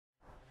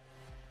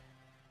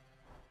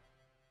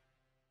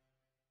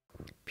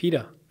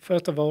Peter,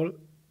 first of all,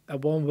 a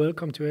warm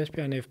welcome to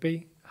Esbjerg and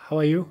EfB. How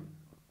are you?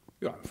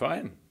 Yeah, I'm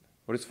fine.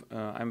 What is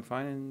I'm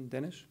fine in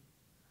Danish?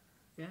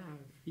 Yeah,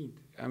 fint.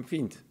 I'm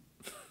fint.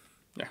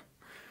 Yeah.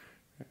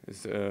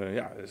 It's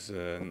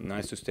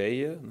nice to stay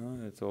here.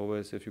 No? It's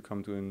always, if you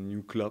come to a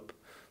new club,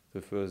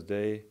 the first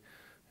day,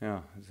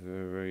 yeah, it's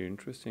very, very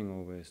interesting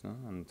always. No?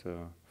 And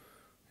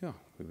yeah,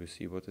 we will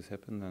see what has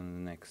happened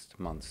in the next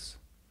months.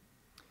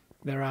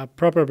 There are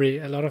probably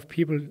a lot of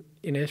people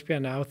in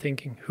Esbjerg now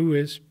thinking, who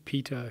is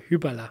Peter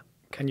Hyballa?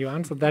 Can you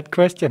answer that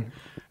question?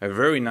 A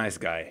very nice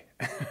guy.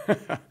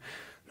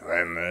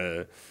 I'm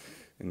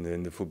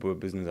in the football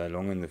business. I'm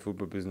long in the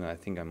football business. I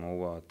think I'm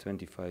over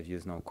 25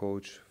 years now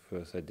coach.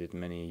 First I did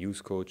many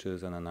youth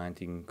coaches, under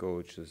 19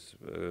 coaches.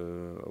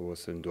 I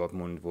was in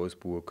Dortmund,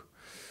 Wolfsburg,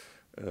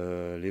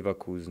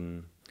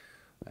 Leverkusen.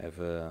 I have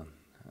a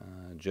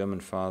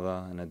German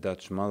father and a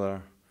Dutch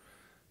mother.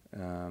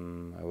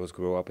 I was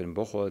grow up in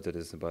Bocholt, that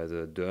is by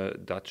the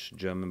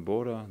Dutch-German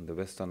border, the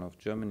western of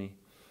Germany.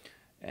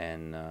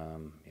 And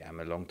yeah, I'm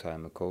a long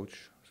time a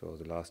coach. So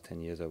the last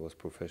 10 years I was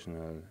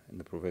professional in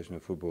the professional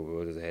football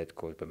world as a head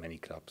coach by many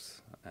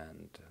clubs.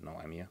 And now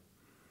I'm here.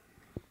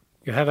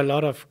 You have a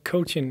lot of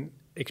coaching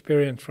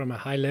experience from a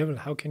high level.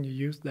 How can you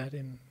use that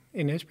in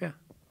Esbjerg?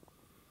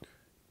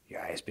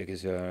 Yeah, Esbjerg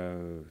is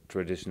a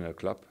traditional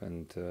club,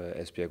 and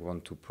Esbjerg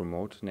want to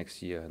promote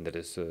next year, and that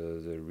is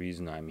the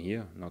reason I'm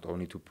here. Not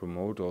only to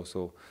promote,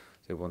 also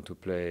they want to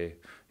play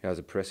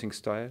the pressing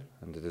style,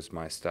 and that is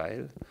my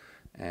style,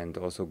 and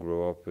also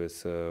grow up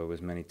with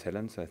many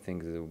talents. I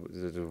think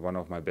that is one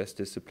of my best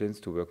disciplines,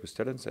 to work with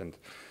talents, and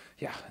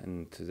yeah,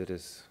 and that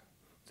is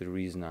the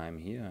reason I'm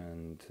here.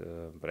 And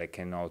but I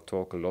can now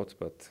talk a lot,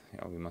 but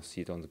we must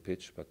see it on the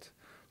pitch, but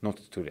not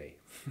today.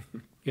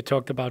 You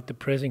talked about the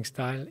pressing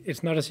style.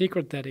 It's not a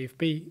secret that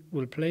EfB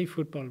will play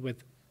football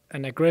with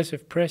an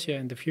aggressive pressure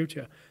in the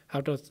future.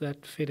 How does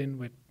that fit in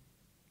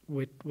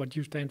with what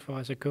you stand for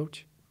as a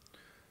coach?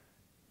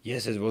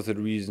 Yes, it was the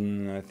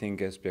reason I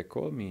think Esbjerg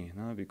called me,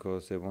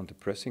 because they want a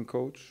pressing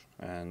coach.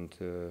 And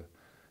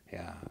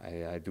yeah,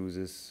 I do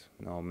this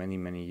now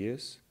many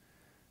years.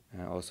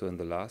 Also in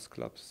the last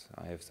clubs,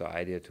 I have the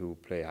idea to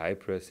play high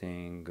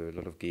pressing, a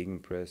lot of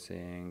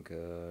gegenpressing.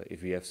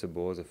 If we have the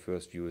ball, the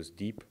first view is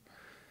deep.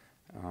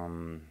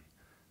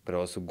 But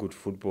also good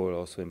football,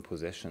 also in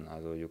possession.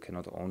 Also you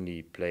cannot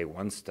only play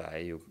one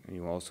style,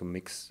 you also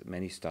mix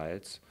many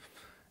styles.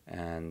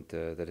 And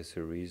that is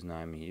the reason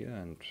I'm here.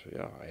 And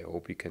yeah, I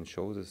hope we can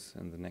show this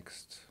in the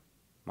next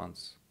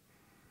months.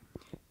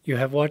 You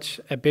have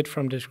watched a bit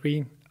from the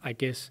screen, I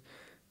guess,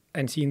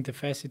 and seen the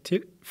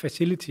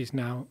facilities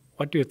now.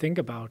 What do you think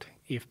about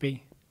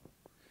EfB?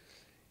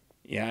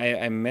 Yeah,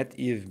 I met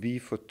EfB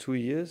for 2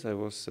 years. I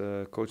was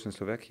coach in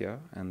Slovakia,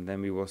 and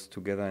then we was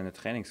together in a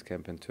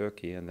trainingscamp in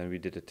Turkey, and then we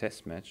did a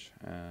test match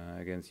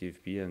against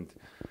EfB. And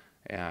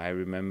yeah, I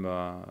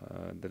remember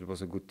that it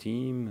was a good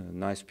team,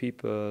 nice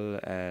people,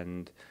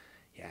 and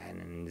yeah,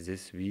 and in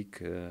this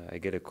week I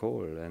get a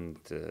call, and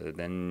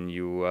then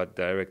you are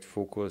direct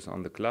focus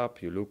on the club.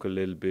 You look a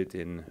little bit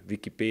in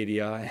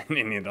Wikipedia and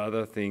in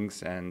other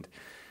things, and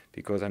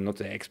because I'm not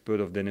the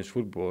expert of Danish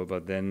football,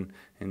 but then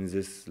in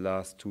this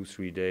last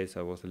 2-3 days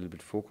I was a little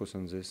bit focused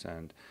on this,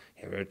 and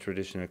yeah, very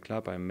traditional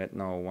club. I met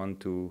now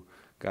 1-2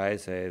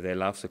 guys. They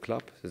love the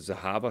club. It's a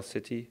harbor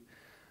city.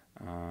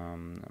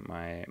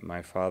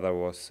 My father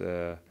was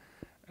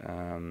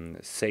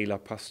sailor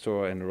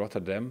pastor in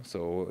Rotterdam,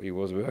 so he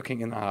was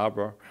working in the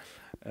harbor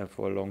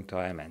for a long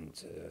time, and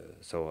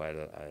so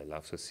I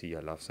love the sea, I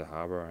love the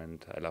harbor,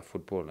 and I love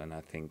football, and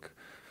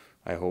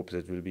I hope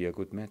that will be a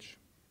good match.